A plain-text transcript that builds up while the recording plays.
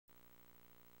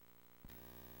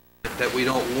that we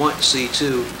don't want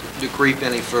C2 to creep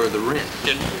any further in.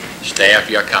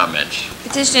 Staff, your comments.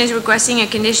 Petitioner is requesting a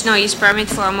conditional use permit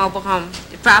for a mobile home.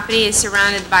 The property is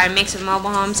surrounded by a mix of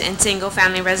mobile homes and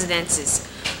single-family residences.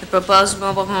 The proposed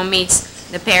mobile home meets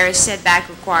the parish setback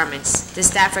requirements. The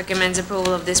staff recommends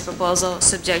approval of this proposal,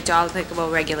 subject to all applicable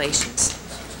regulations.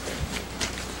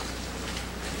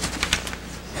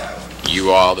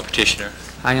 You are the petitioner?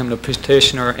 I am the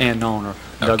petitioner and owner,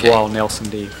 Doug Okay. Wall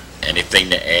Nelson D. Anything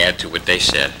to add to what they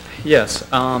said? Yes,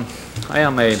 I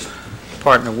am a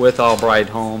partner with Albright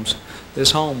Homes. This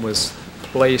home was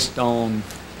placed on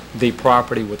the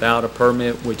property without a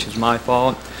permit, which is my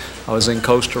fault. I was in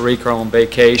Costa Rica on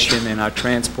vacation, and our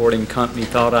transporting company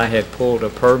thought I had pulled a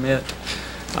permit.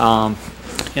 And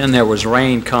there was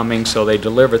rain coming, so they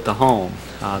delivered the home.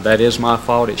 That is my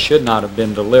fault. It should not have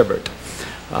been delivered.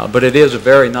 But it is a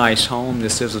very nice home.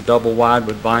 This is a double wide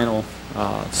with vinyl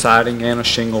siding and a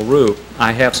shingle roof.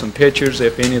 I have some pictures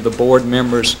if any of the board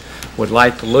members would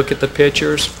like to look at the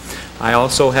pictures. I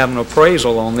also have an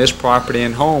appraisal on this property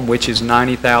and home, which is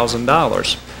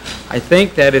 $90,000. I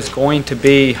think that is going to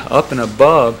be up and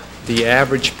above the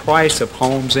average price of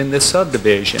homes in this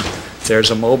subdivision.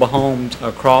 There's a mobile home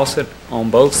across it on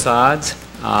both sides.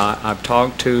 I've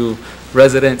talked to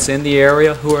residents in the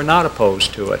area who are not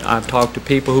opposed to it. I've talked to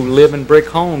people who live in brick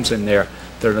homes in there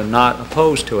that are not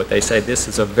opposed to it. They say this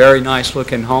is a very nice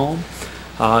looking home.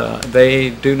 They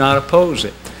do not oppose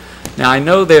it. Now I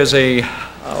know there's a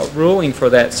ruling for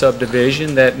that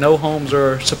subdivision that no homes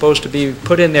are supposed to be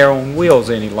put in there on wheels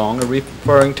any longer,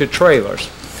 referring to trailers.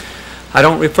 I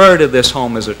don't refer to this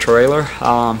home as a trailer.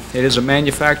 It is a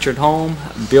manufactured home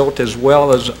built as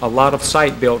well as a lot of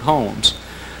site-built homes.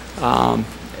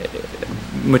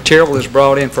 Material is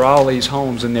brought in for all these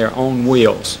homes in their own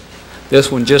wheels. This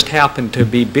one just happened to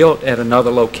be built at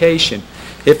another location.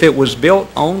 If it was built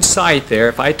on site there,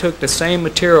 if I took the same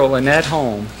material in that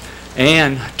home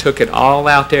and took it all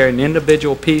out there in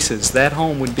individual pieces, that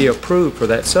home would be approved for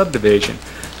that subdivision.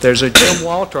 There's a Jim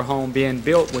Walter home being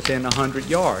built within 100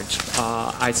 yards.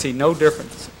 I see no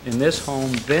difference in this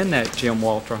home than that Jim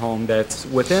Walter home that's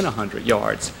within 100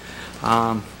 yards.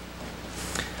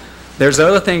 There's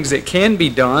other things that can be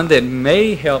done that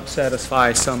may help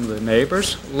satisfy some of the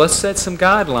neighbors. Let's set some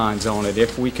guidelines on it.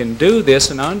 If we can do this,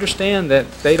 and I understand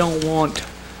that they don't want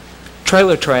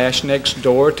trailer trash next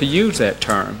door, to use that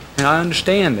term, and I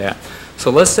understand that.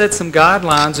 So let's set some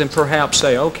guidelines and perhaps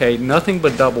say, okay, nothing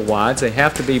but double wides. They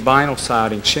have to be vinyl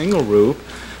siding, shingle roof,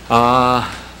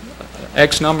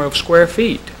 X number of square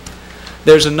feet.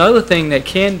 There's another thing that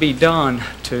can be done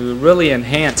to really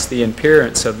enhance the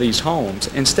appearance of these homes.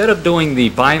 Instead of doing the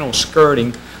vinyl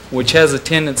skirting, which has a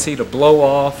tendency to blow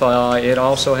off, it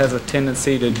also has a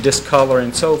tendency to discolor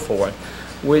and so forth,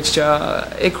 which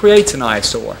it creates an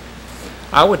eyesore.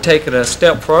 I would take it a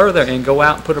step further and go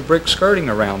out and put a brick skirting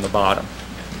around the bottom.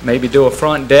 Maybe do a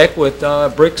front deck with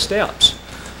brick steps.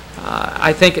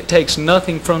 I think it takes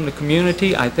nothing from the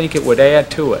community. I think it would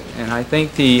add to it, and I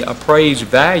think the appraised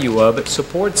value of it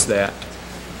supports that.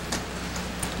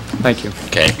 Thank you.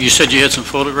 Okay. You said you had some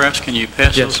photographs. Can you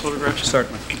pass Yes, those photographs?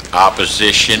 certainly.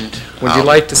 Opposition. Would you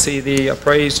like to see the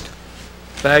appraised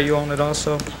value on it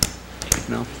also?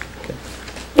 No? Okay.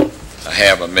 I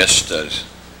have a Mr.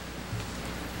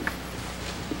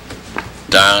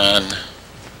 Don.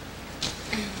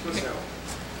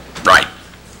 Right.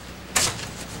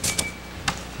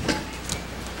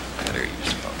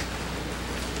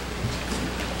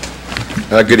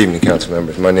 Good evening, council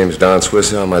members. My name is Don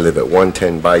Swisshelm. I live at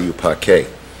 110 Bayou Paquet.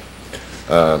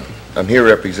 I'm here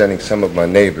representing some of my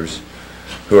neighbors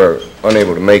who are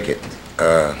unable to make it,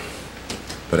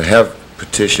 but I have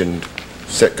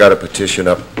got a petition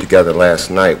up together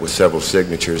last night with several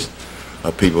signatures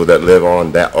of people that live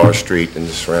on that R Street in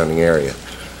the surrounding area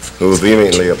who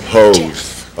vehemently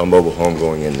oppose a mobile home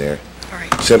going in there,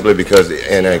 simply because,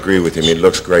 and I agree with him, it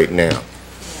looks great now,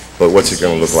 but what's it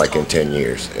going to look like in 10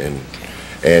 years?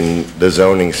 And the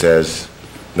zoning says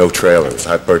no trailers.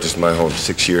 I purchased my home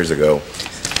 6 years ago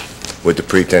with the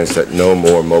pretense that no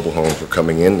more mobile homes were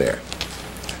coming in there.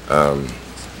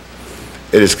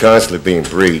 It is constantly being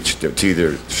breached. It's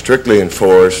either strictly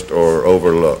enforced or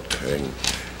overlooked,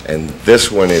 and this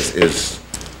one is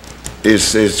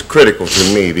critical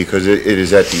to me because it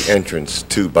is at the entrance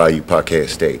to Bayou Paquet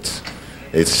Estates.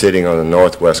 It's sitting on the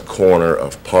northwest corner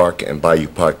of Park and Bayou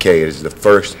Paquet. It is the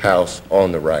first house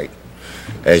on the right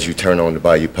as you turn on to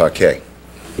Bayou Paquet.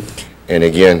 And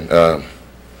again,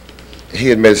 he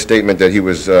had made a statement that he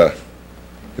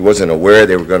wasn't aware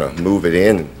they were going to move it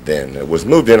in then. It was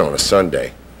moved in on a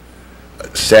Sunday.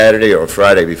 Saturday or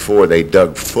Friday before, they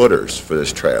dug footers for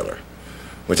this trailer.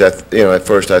 which at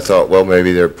first I thought, well,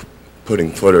 maybe they're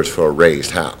putting footers for a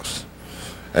raised house.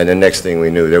 And the next thing we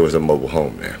knew, there was a mobile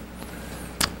home there.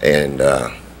 And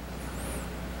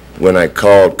when I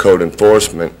called code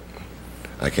enforcement,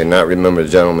 I cannot remember the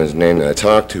gentleman's name that I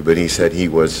talked to, but he said he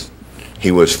was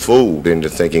fooled into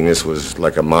thinking this was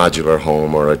like a modular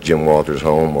home or a Jim Walters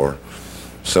home or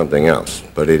something else.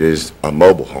 But it is a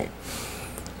mobile home.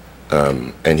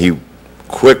 And he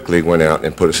quickly went out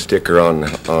and put a sticker on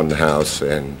the house,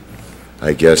 and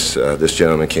I guess this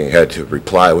gentleman had to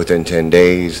reply within 10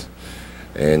 days,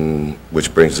 and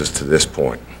which brings us to this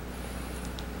point.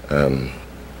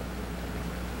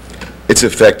 It's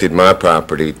affected my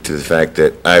property to the fact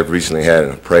that I've recently had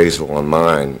an appraisal on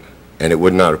mine, and it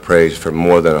would not appraise for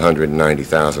more than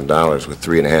 $190,000 with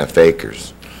 3.5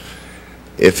 acres.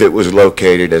 If it was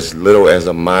located as little as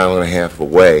 1.5 miles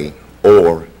away,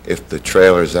 or if the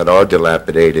trailers that are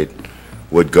dilapidated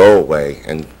would go away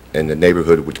and the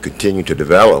neighborhood would continue to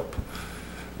develop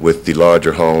with the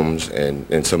larger homes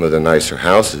and some of the nicer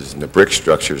houses and the brick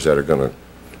structures that are going to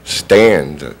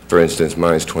stand. For instance,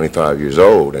 mine's 25 years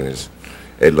old and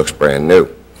it looks brand new.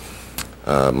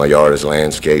 My yard is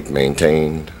landscaped,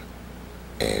 maintained,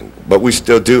 but we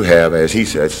still do have, as he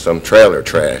said, some trailer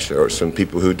trash or some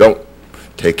people who don't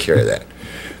take care of that.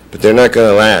 But they're not going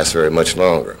to last very much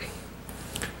longer.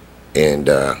 And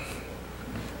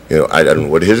you know, I don't know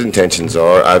what his intentions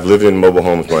are. I've lived in mobile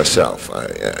homes myself.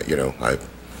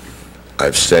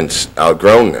 I've since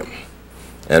outgrown them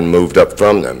and moved up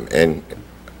from them, and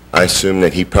I assume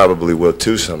that he probably will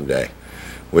too someday,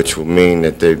 which will mean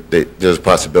that there's a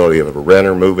possibility of a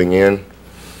renter moving in,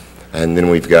 and then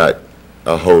we've got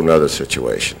a whole nother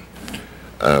situation.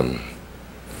 A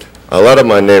lot of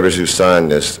my neighbors who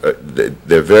signed this,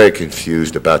 they're very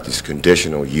confused about this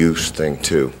conditional use thing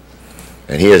too.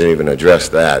 And he hasn't even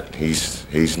addressed that.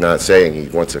 He's not saying he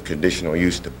wants a conditional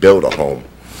use to build a home.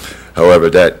 However,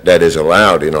 that is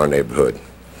allowed in our neighborhood.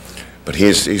 But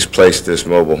he's placed this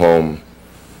mobile home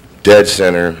dead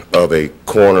center of a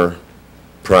corner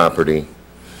property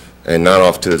and not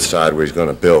off to the side where he's going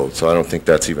to build. So I don't think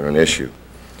that's even an issue.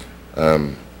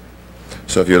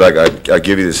 So if you like, I'll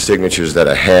give you the signatures that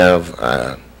I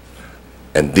have.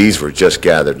 And these were just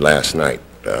gathered last night.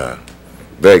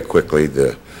 Very quickly,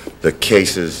 the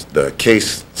case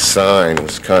sign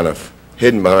was kind of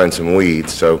hidden behind some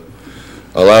weeds, so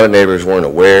a lot of neighbors weren't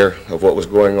aware of what was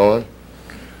going on,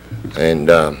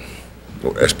 and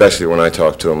especially when I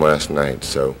talked to them last night.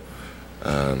 So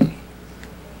I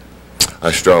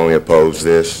strongly oppose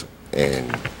this,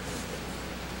 and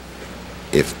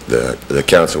if the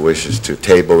council wishes to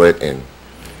table it and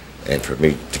for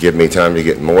me to give me time to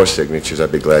get more signatures,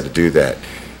 I'd be glad to do that.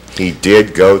 He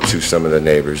did go to some of the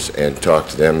neighbors and talk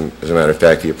to them. As a matter of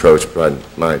fact, he approached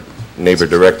my neighbor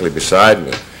directly beside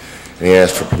me, and he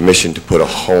asked for permission to put a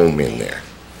home in there.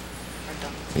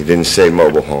 He didn't say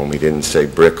mobile home. He didn't say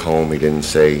brick home. He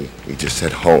just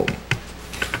said home.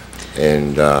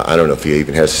 And I don't know if he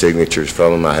even has signatures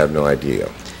from him. I have no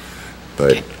idea.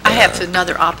 But okay. I have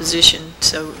another opposition,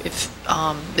 so if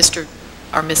Mr.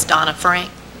 or Miss Donna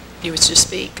Frank, you wish to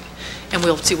speak, and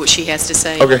we'll see what she has to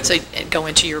say. Okay. So go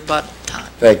into your rebuttal time.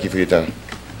 Thank you for your time.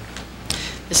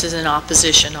 This is an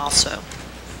opposition also.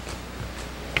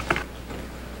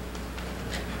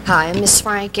 Hi, I'm Miss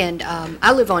Frank, and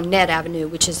I live on Ned Avenue,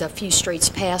 which is a few streets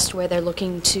past where they're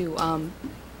looking to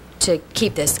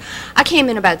keep this. I came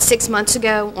in about 6 months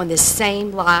ago on this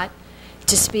same lot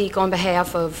to speak on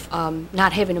behalf of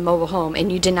not having a mobile home,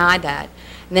 and you denied that.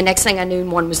 And the next thing I knew,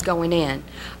 one was going in.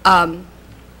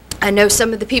 I know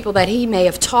some of the people that he may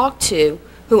have talked to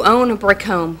who own a brick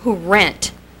home who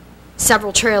rent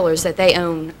several trailers that they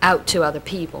own out to other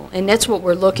people. And that's what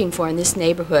we're looking for in this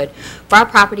neighborhood, for our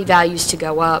property values to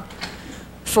go up,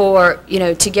 for, you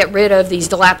know, to get rid of these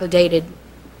dilapidated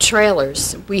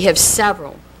trailers. We have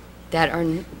several that are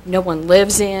no one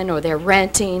lives in, or they're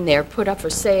renting, they're put up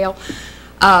for sale.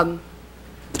 And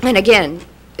again,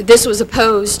 this was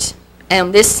opposed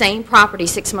on this same property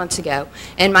 6 months ago,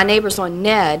 and my neighbors on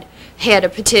Ned had a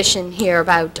petition here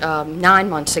about 9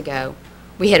 months ago.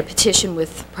 We had a petition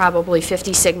with probably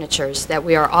 50 signatures that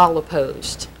we are all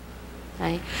opposed.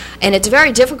 Right? And it's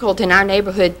very difficult in our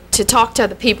neighborhood to talk to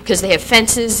other people because they have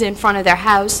fences in front of their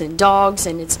house and dogs,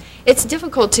 and it's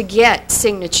difficult to get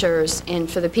signatures and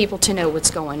for the people to know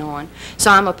what's going on. So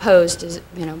I'm opposed, as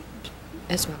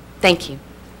well. Thank you.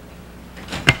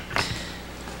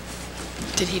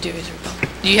 Did he do his rebuttal?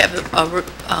 Do you have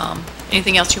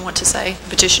anything else you want to say,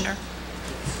 petitioner,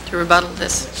 to rebuttal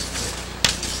this?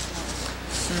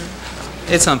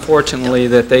 It's unfortunately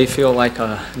that they feel like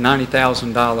a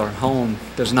 $90,000 home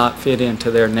does not fit into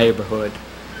their neighborhood.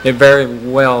 It very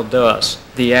well does.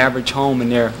 The average home in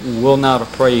there will not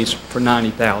appraise for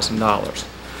 $90,000.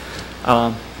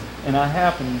 And I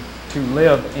happen to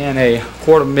live in a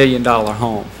 $250,000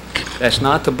 home. That's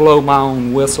not to blow my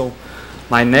own whistle.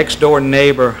 My next door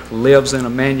neighbor lives in a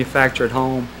manufactured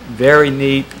home, very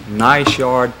neat, nice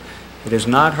yard. It has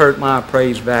not hurt my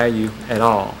appraised value at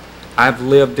all. I've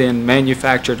lived in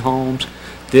manufactured homes.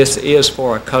 This is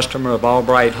for a customer of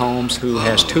Albright Homes who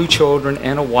has 2 children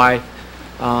and a wife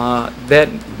that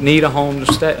need a home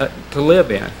to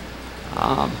live in.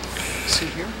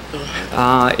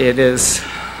 It is,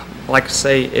 like I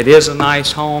say, it is a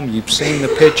nice home. You've seen the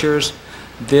pictures.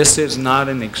 This is not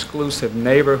an exclusive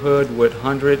neighborhood with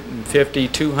 $150,000,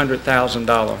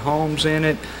 $200,000 homes in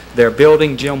it. They're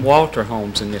building Jim Walter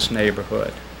homes in this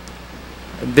neighborhood.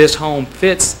 This home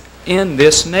fits in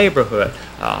this neighborhood.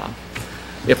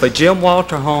 If a Jim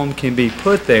Walter home can be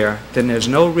put there, then there's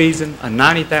no reason a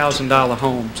 $90,000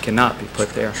 home cannot be put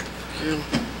there.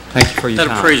 Thank you for your time.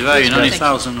 That appraised value,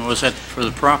 90,000, was that for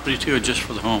the property too, or just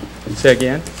for the home? Say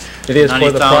again? It is for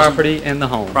the 90,000? Property and the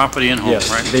home. Property and home, yes,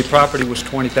 right? The property was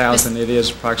 20,000. It is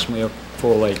approximately a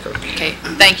full acre. Okay,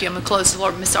 thank you. I'm going to close the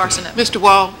floor. Ms. Arsenault. Mr.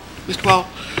 Wall,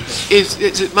 is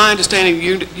it my understanding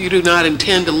you do not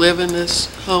intend to live in this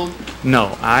home?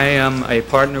 No, I am a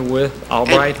partner with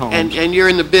Albright Homes. And you're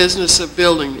in the business of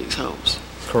building these homes?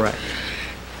 Correct.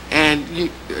 And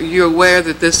you're aware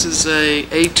that this is a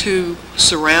A2,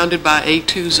 surrounded by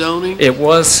A2 zoning? It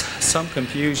was some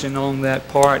confusion on that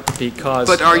part because...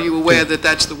 But are you aware that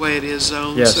that's the way it is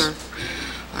zoned, yes. sir?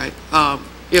 All right. I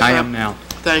am now.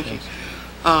 Thank you.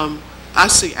 I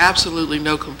see absolutely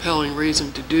no compelling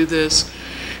reason to do this,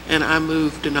 and I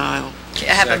move denial. Okay,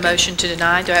 I have a motion to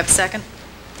deny. Do I have a second?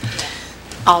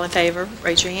 All in favor,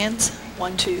 raise your hands.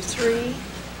 1, 2, 3,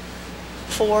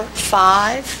 4,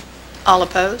 5. All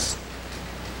opposed?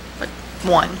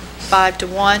 1. 5 to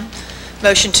 1.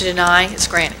 Motion to deny is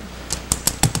granted.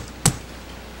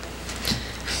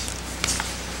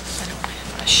 I don't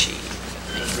have my sheet.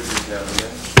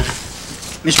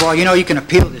 Ms. Wall, you know you can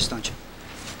appeal this, don't you?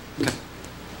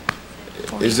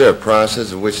 Is there a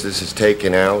process of which this is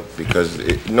taken out? Because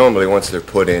normally once they're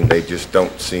put in, they just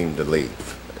don't seem to leave.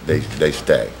 They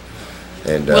stay.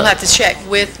 And We'll have to check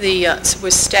with the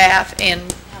with staff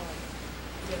and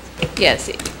Yes.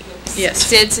 yes.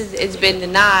 Since it's been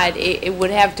denied, it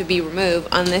would have to be removed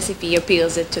unless if he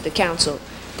appeals it to the council.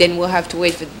 Then we'll have to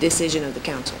wait for the decision of the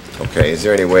council. okay, is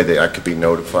there any way that I could be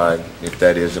notified if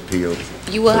that is appealed?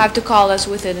 You will have to call us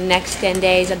within the next 10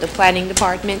 days at the planning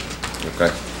department, Okay.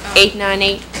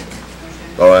 898.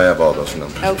 Oh, I have all those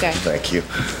numbers. Okay. Thank you.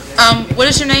 What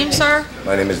is your name, sir?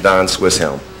 My name is Don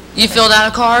Swisshelm. You filled out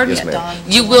a card? Yes, ma'am.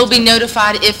 You will be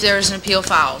notified if there is an appeal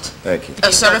filed. Thank you.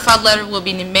 A certified letter will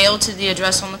be mailed to the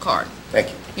address on the card. Thank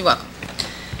you. You're welcome.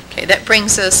 Okay, that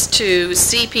brings us to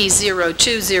CP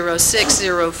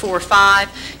 0206045.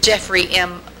 Jeffrey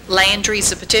M. Landry is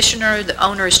the petitioner. The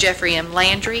owner is Jeffrey M.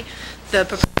 Landry. The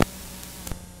proposed